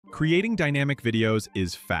Creating dynamic videos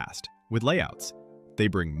is fast with layouts. They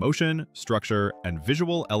bring motion, structure, and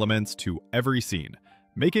visual elements to every scene,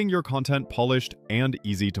 making your content polished and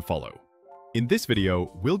easy to follow. In this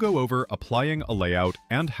video, we'll go over applying a layout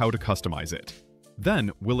and how to customize it.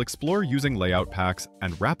 Then, we'll explore using layout packs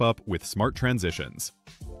and wrap up with smart transitions.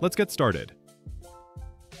 Let's get started.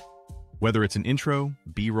 Whether it's an intro,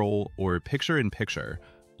 B-roll, or picture-in-picture,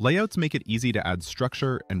 layouts make it easy to add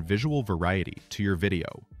structure and visual variety to your video.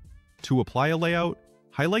 To apply a layout,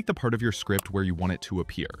 highlight the part of your script where you want it to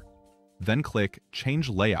appear. Then click Change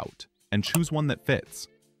Layout and choose one that fits.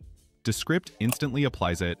 Descript instantly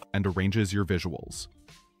applies it and arranges your visuals.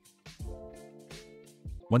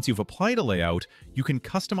 Once you've applied a layout, you can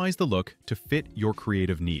customize the look to fit your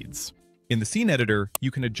creative needs. In the scene editor, you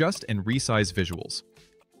can adjust and resize visuals,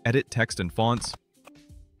 edit text and fonts,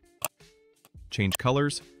 change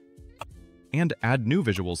colors, and add new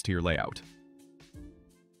visuals to your layout.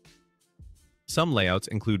 Some layouts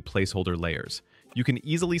include placeholder layers. You can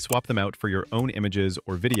easily swap them out for your own images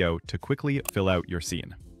or video to quickly fill out your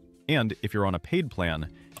scene. And if you're on a paid plan,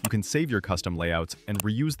 you can save your custom layouts and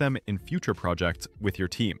reuse them in future projects with your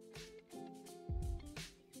team.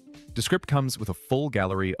 Descript comes with a full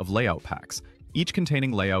gallery of layout packs, each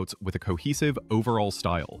containing layouts with a cohesive overall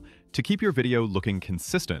style to keep your video looking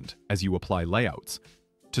consistent as you apply layouts.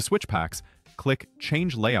 To switch packs, click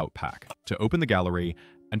Change Layout Pack to open the gallery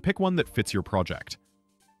and pick one that fits your project.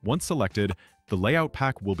 Once selected, the layout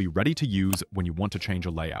pack will be ready to use when you want to change a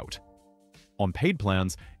layout. On paid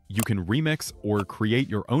plans, you can remix or create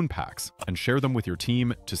your own packs and share them with your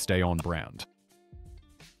team to stay on brand.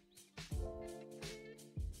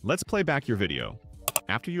 Let's play back your video.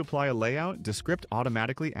 After you apply a layout, Descript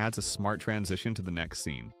automatically adds a smart transition to the next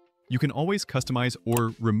scene. You can always customize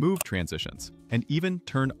or remove transitions, and even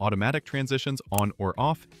turn automatic transitions on or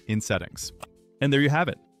off in settings. And there you have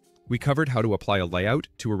it. We covered how to apply a layout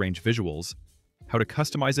to arrange visuals, how to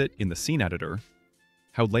customize it in the scene editor,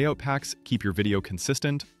 how layout packs keep your video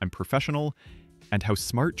consistent and professional, and how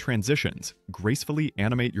smart transitions gracefully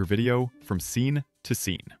animate your video from scene to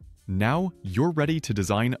scene. Now you're ready to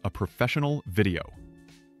design a professional video.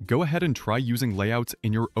 Go ahead and try using layouts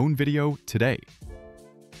in your own video today.